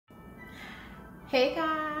Hey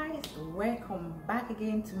guys, welcome back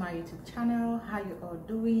again to my YouTube channel. How you all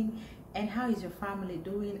doing and how is your family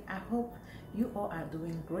doing? I hope you all are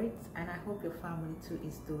doing great and I hope your family too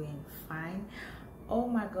is doing fine. Oh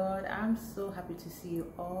my god, I'm so happy to see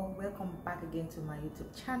you all. Welcome back again to my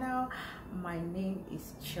YouTube channel. My name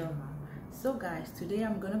is Chioma. So guys, today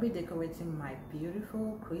I'm gonna be decorating my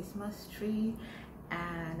beautiful Christmas tree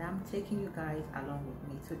and I'm taking you guys along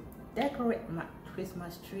with me to decorate my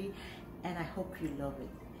Christmas tree, and I hope you love it.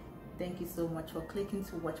 Thank you so much for clicking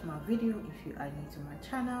to watch my video. If you are new to my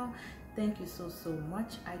channel, thank you so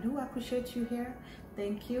much. I do appreciate you here.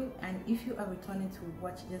 Thank you. And if you are returning to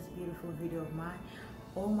watch this beautiful video of mine,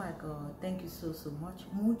 oh my god, thank you so much.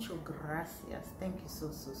 Mucho gracias. Thank you so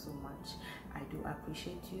much. I do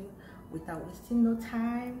appreciate you. Without wasting no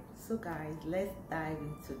time, so guys, let's dive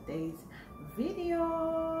into today's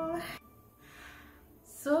video.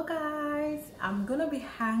 So guys, I'm gonna be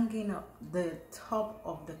hanging up the top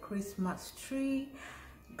of the Christmas tree.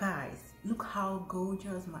 Guys, look how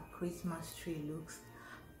gorgeous my Christmas tree looks.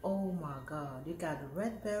 Oh my god, you got the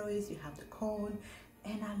red berries, you have the cone,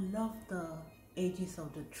 and I love the edges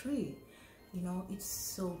of the tree. You know, it's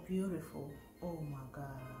so beautiful. Oh my god,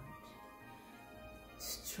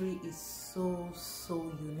 this tree is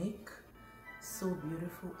so unique, so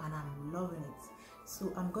beautiful, and I'm loving it.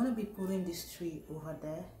 So I'm gonna be putting this tree over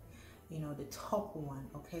there, you know, the top one.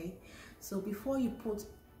 Okay, so before you put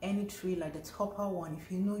any tree like the topper one, if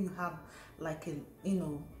you know you have like a, you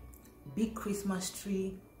know, big Christmas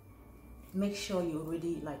tree, make sure you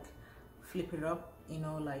already like flip it up, you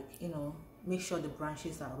know, like, you know, make sure the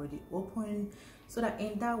branches are already open, so that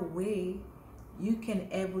in that way you can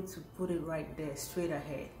able to put it right there straight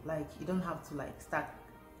ahead. Like you don't have to like start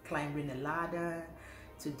climbing a ladder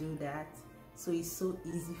to do that. So it's so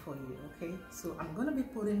easy for you. Okay, so I'm gonna be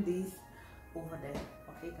putting this over there.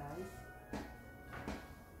 Okay guys,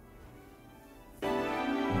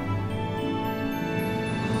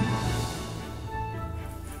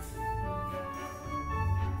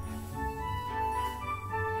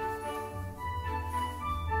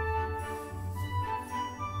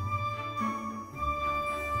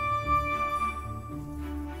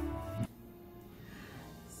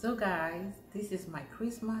 so guys, this is my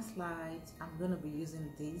Christmas lights. I'm gonna be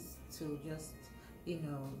using this to just, you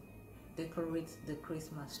know, decorate the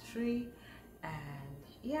Christmas tree. And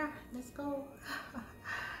yeah, let's go.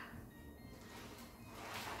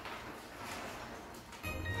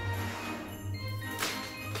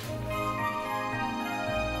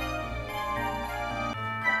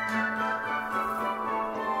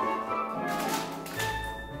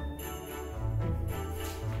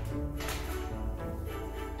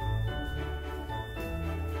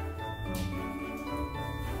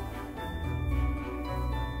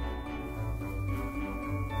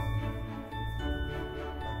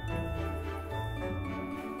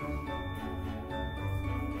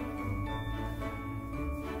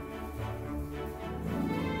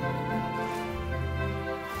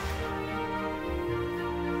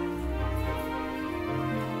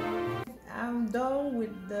 I'm done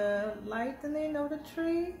with the lightening of the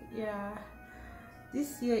tree. Yeah,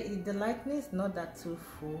 this year the lightning is not that too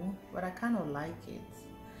full, but I kind of like it.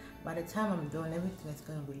 By the time I'm done, everything is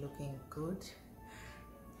going to be looking good.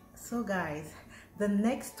 So guys, the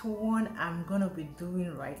next one I'm gonna be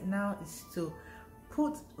doing right now is to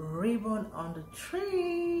put ribbon on the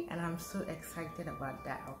tree, and I'm so excited about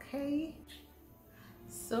that. Okay,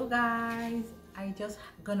 so guys, I just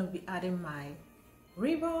gonna be adding my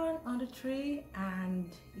ribbon on the tree, and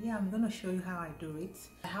yeah, I'm gonna show you how I do it.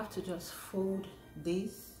 I have to just fold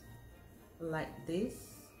this like this,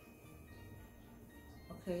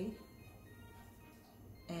 okay,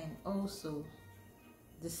 and also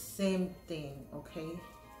the same thing, okay,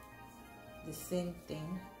 the same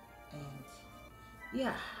thing. And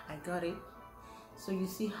yeah, I got it. So you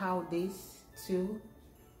see how these two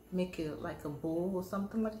make it like a bowl or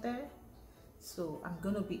something like that. So I'm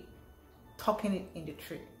gonna be tucking it in the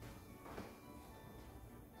tree.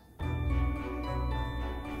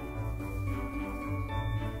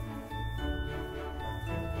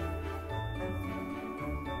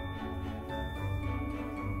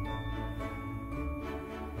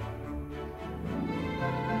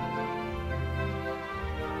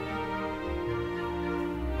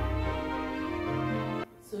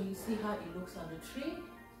 So you see how it looks on the tree?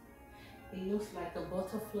 It looks like a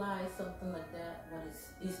butterfly, something like that, but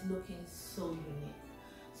it's looking so unique.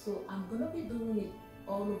 So I'm gonna be doing it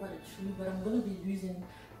all over the tree, but I'm gonna be using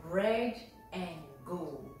red and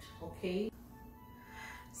gold. Okay,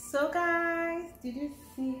 so guys, did you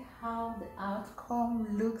see how the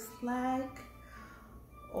outcome looks like?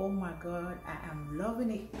 Oh my god, I am loving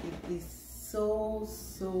it. It is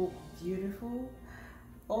so beautiful.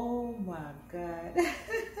 Oh my god.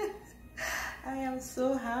 I am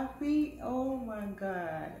so happy. Oh my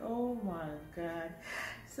god. Oh my god.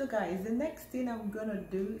 So guys, the next thing I'm gonna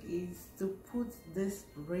do is to put this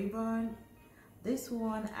ribbon. This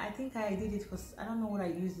one, I think I did it for, I don't know what I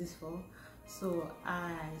used this for. So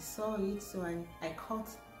I saw it, so I cut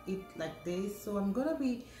it like this. So I'm gonna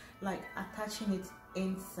be like attaching it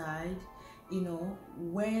inside, you know,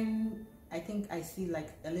 when I think I see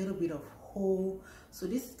like a little bit of hole. So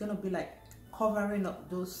this is gonna be like covering up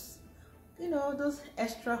those, you know, those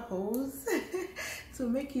extra holes to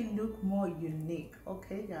make it look more unique.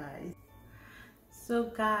 Okay guys, so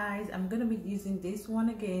guys, I'm gonna be using this one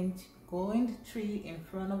again to go in the tree, in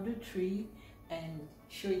front of the tree, and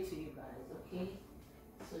show it to you guys. Okay,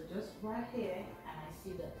 so just right here, and I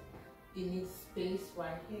see that it needs space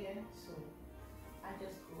right here, so I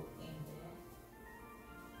just go in there,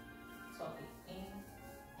 tuck it in,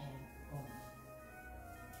 and boom,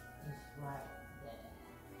 it's right there.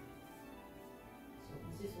 So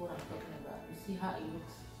this is what I'm talking about. You see how it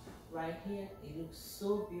looks right here? It looks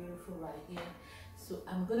so beautiful right here. So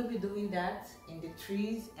I'm gonna be doing that in the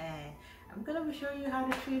trees, and I'm gonna be showing you how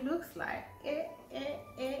the tree looks like.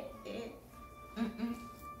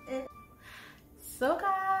 So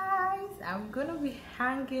guys, I'm gonna be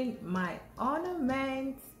hanging my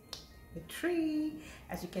ornaments, the tree.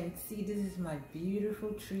 As you can see, this is my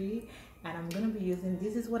beautiful tree, and I'm gonna be using,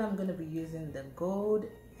 this is what I'm gonna be using, the gold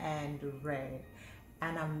and the red,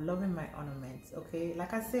 and I'm loving my ornaments. Okay,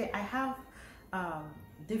 like I say, I have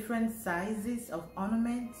different sizes of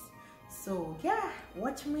ornaments. So yeah,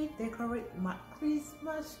 watch me decorate my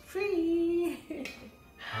Christmas tree.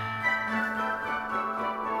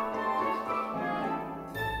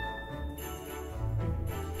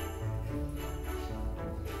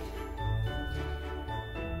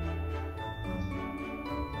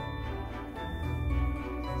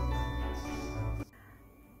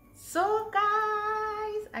 So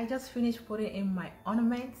guys, I just finished putting in my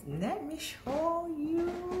ornaments. Let me show you.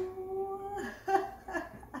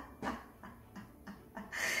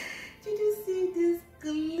 Did you see this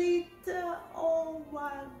glitter? Oh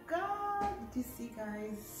my god, did you see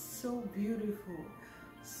guys? So beautiful,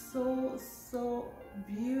 so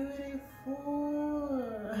beautiful.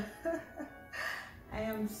 I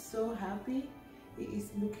am so happy. It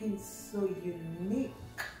is looking so unique,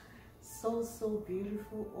 so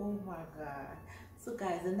beautiful. Oh my god. So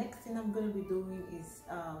guys, the next thing I'm going to be doing is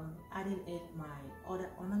adding in my other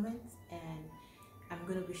ornaments, and I'm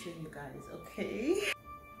going to be showing you guys. Okay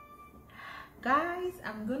guys,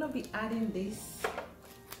 I'm going to be adding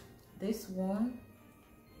this one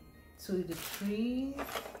to the trees,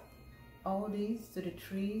 all these to the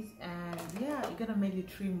trees, and yeah, you're gonna make the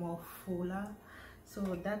tree more fuller. So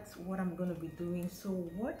that's what I'm gonna be doing, so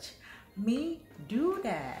watch me do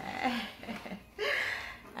that.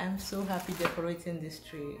 I'm so happy decorating this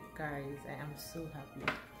tree, guys. I am so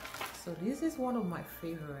happy. So this is one of my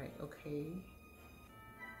favorite. Okay,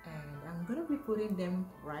 and I'm gonna be putting them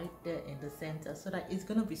right there in the center so that it's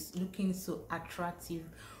gonna be looking so attractive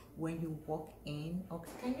when you walk in.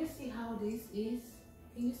 Okay, can you see how this is?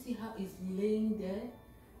 Can you see how it's laying there?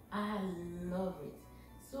 I love it.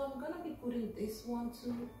 So I'm gonna be putting this one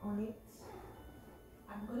too on it.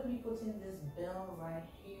 I'm gonna be putting this bell right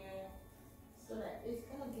here so that it's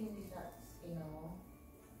gonna give me that, you know,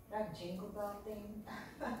 that jingle bell thing.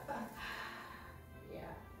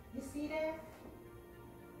 Yeah, you see that?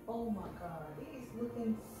 Oh my god, it is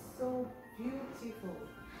looking so beautiful.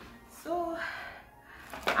 So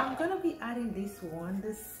I'm gonna be adding this one,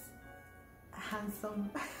 this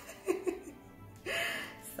handsome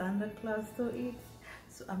Santa Claus to it.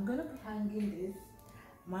 So I'm gonna be hanging this.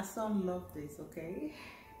 My son loved this. Okay,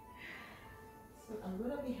 so I'm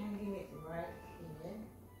gonna be hanging it right here.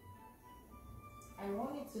 I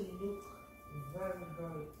want it to look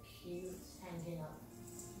very cute hanging up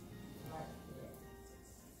right here.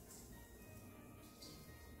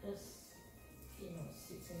 Just, you know,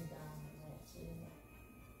 sitting down right here.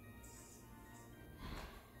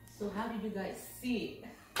 So how did you guys see it?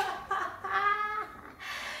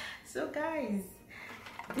 So guys,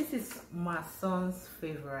 this is my son's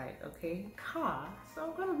favorite, okay, car. So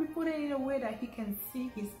I'm gonna be putting it in a way that he can see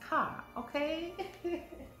his car. Okay.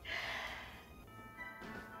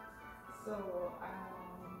 So I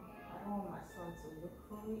don't want my son to look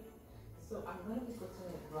for it, so I'm gonna be putting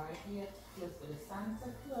it right here close to the Santa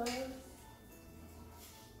Claus.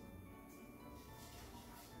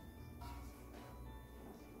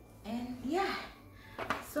 And yeah,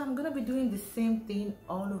 so So I'm gonna be doing the same thing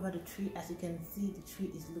all over the tree. As you can see, the tree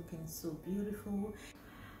is looking so beautiful.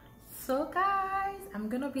 So guys, I'm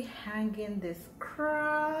gonna be hanging this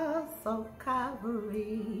cross of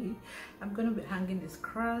Calvary. I'm gonna be hanging this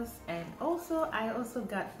cross, and also I also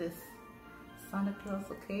got this Santa Claus,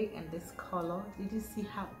 okay, and this color. Did you see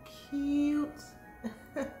how cute?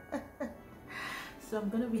 So I'm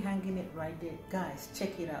gonna be hanging it right there. Guys,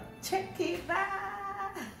 check it out. Check it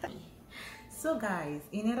out. So guys,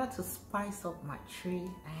 in order to spice up my tree,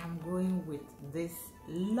 I am going with this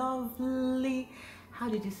lovely, how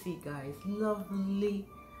did you see guys, lovely,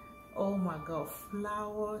 oh my god,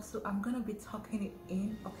 flower. So I'm gonna be tucking it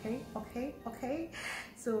in, okay.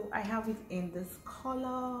 So I have it in this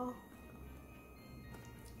color,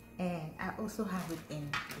 and I also have it in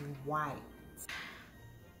white.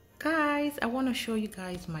 Guys, I want to show you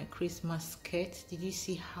guys my Christmas skirt. Did you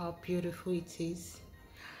see how beautiful it is?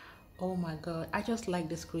 Oh my god, I just like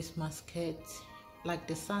this Christmas skirt, like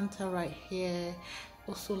the Santa right here,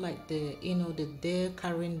 also like the, you know, the dove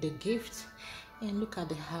carrying the gift. And look at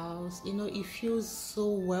the house, you know, it feels so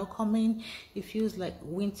welcoming. It feels like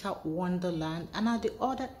winter wonderland, and at the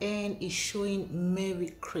other end is showing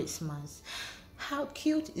Merry Christmas. How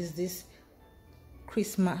cute is this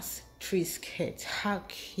Christmas tree skirt? How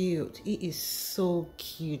cute. It is so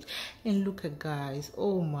cute. And look at guys,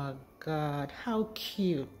 oh my god, how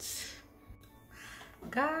cute.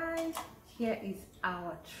 Guys, here is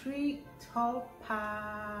our tree topper.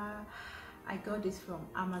 I got this from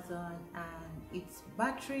Amazon, and it's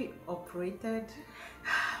battery operated.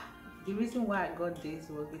 The reason why I got this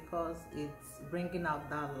was because it's bringing out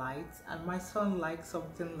that light, and my son likes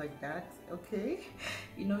something like that, okay?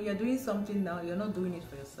 You know, you're doing something now, you're not doing it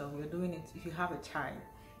for yourself, you're doing it, if you have a child,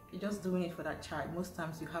 you're just doing it for that child. Most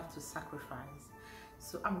times you have to sacrifice.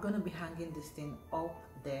 So I'm gonna be hanging this thing up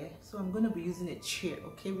there. So I'm gonna be using a chair,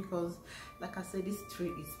 okay? Because like I said, this tree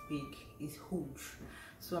is big, it's huge.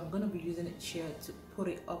 So I'm gonna be using a chair to put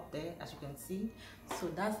it up there, as you can see. So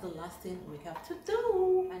that's the last thing we have to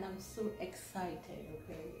do, and I'm so excited,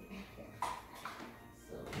 okay?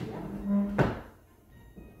 So yeah.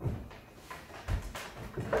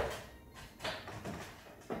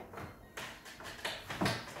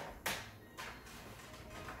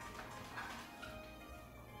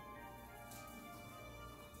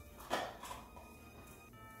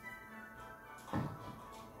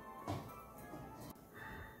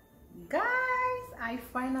 Guys, I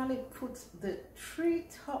finally put the tree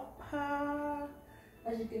topper.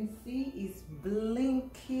 As you can see, it's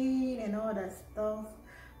blinking and all that stuff.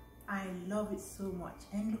 I love it so much.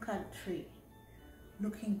 And look at the tree,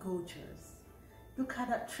 looking gorgeous. Look at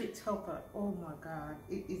that tree topper. Oh my god,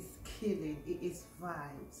 it is killing. It is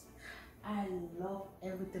vibes. I love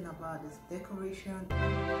everything about this decoration.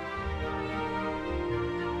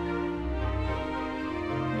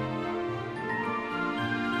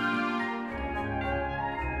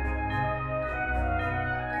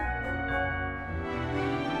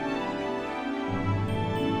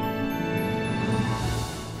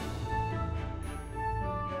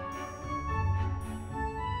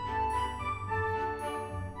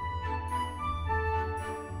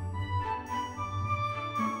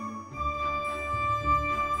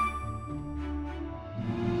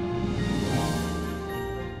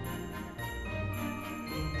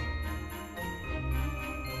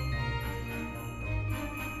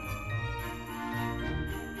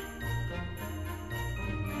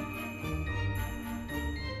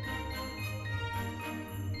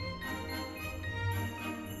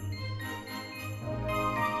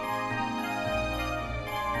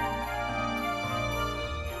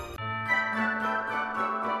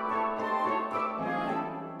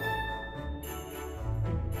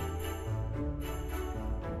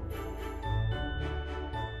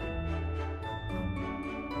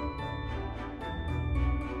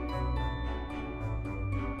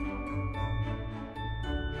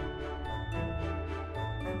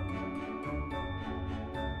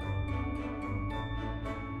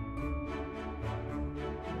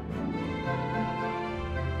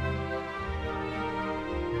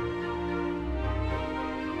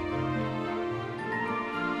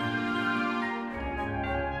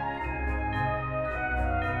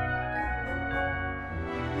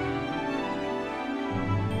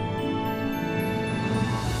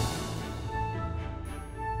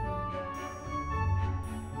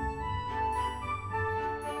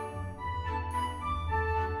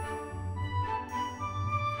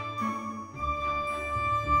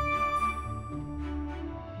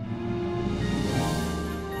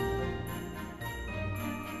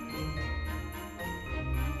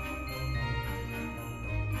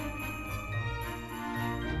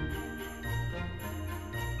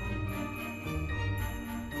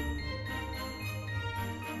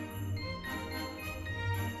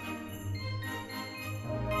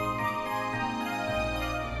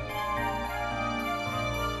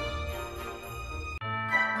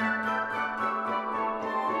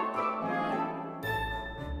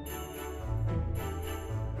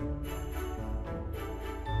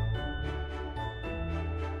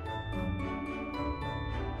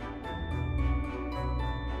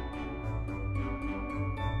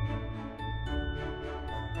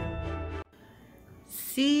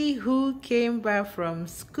 See who came back from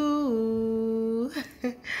school.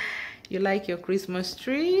 You like your Christmas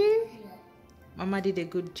tree? Yeah. Mama did a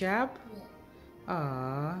good job? Yeah.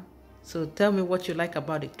 Aww. So tell me what you like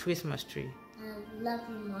about the Christmas tree. I love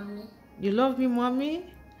you, Mommy. You love me, Mommy?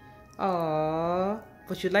 Aww.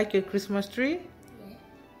 But you like your Christmas tree? Yeah.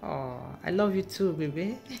 Oh, I love you too,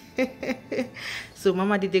 baby. So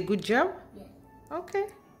Mama did a good job? Yeah. Okay.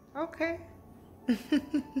 Okay.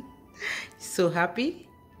 So happy?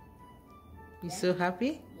 You Yeah. so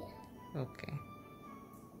happy? Yeah. Okay.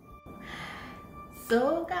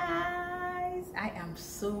 So guys, I am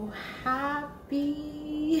so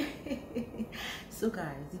happy. So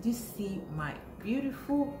guys, did you see my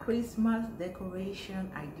beautiful Christmas decoration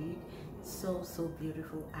I did? So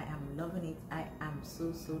beautiful. I am loving it. I am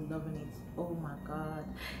so loving it. Oh my god,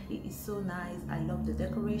 it is so nice. I love the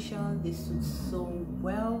decoration. They suit so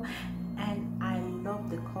well, and I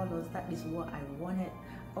love the colors. That is what I wanted.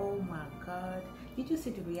 Oh my god, did you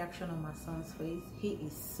see the reaction on my son's face? He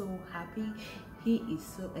is so happy. He is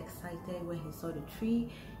so excited when he saw the tree.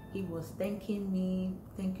 He was thanking me.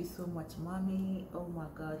 Thank you so much, Mommy. Oh my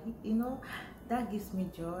god, you know, that gives me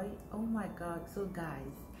joy. Oh my god. So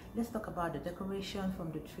guys, let's talk about the decoration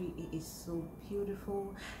from the tree. It is so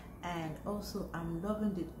beautiful, and also I'm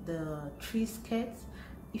loving the tree skirts.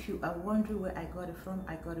 If you are wondering where I got it from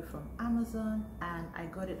Amazon, and I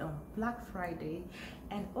got it on Black Friday.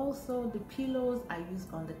 And also the pillows I use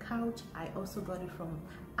on the couch, I also got it from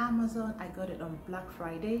Amazon. I got it on Black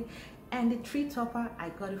Friday. And the tree topper, I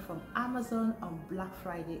got it from Amazon on Black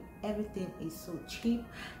Friday. Everything is so cheap,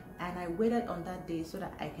 and I waited on that day so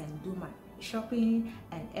that I can do my shopping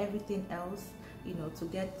and everything else, you know, to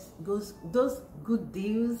get those good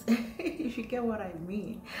deals. If you get what I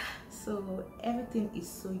mean. So everything is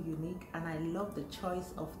so unique, and I love the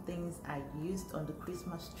choice of things I used on the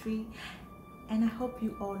Christmas tree, and I hope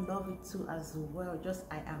you all love it too as well. Just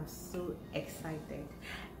I am so excited.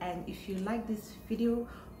 And if you like this video,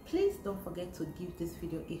 please don't forget to give this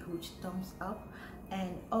video a huge thumbs up,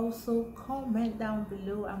 and also comment down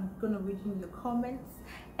below. I'm gonna read in your comments,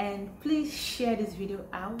 and please share this video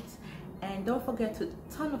out, and don't forget to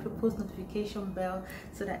turn off your post notification bell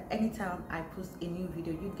so that anytime I post a new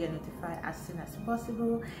video you get notified as soon as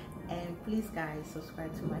possible. And please guys,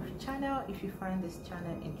 subscribe to my channel if you find this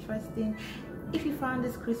channel interesting. If you found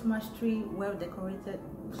this Christmas tree well decorated,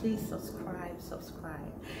 please subscribe.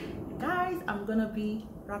 Guys, I'm gonna be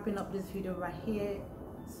wrapping up this video right here.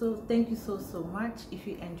 So thank you so much. If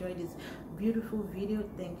you enjoyed this beautiful video,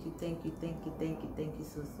 thank you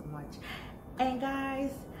so much. And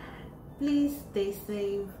guys, please stay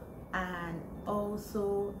safe, and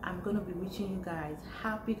also I'm gonna be wishing you guys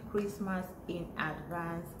happy Christmas in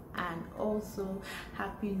advance, and also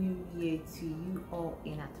happy new year to you all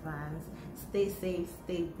in advance. Stay safe,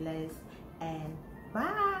 stay blessed, and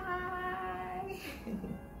bye.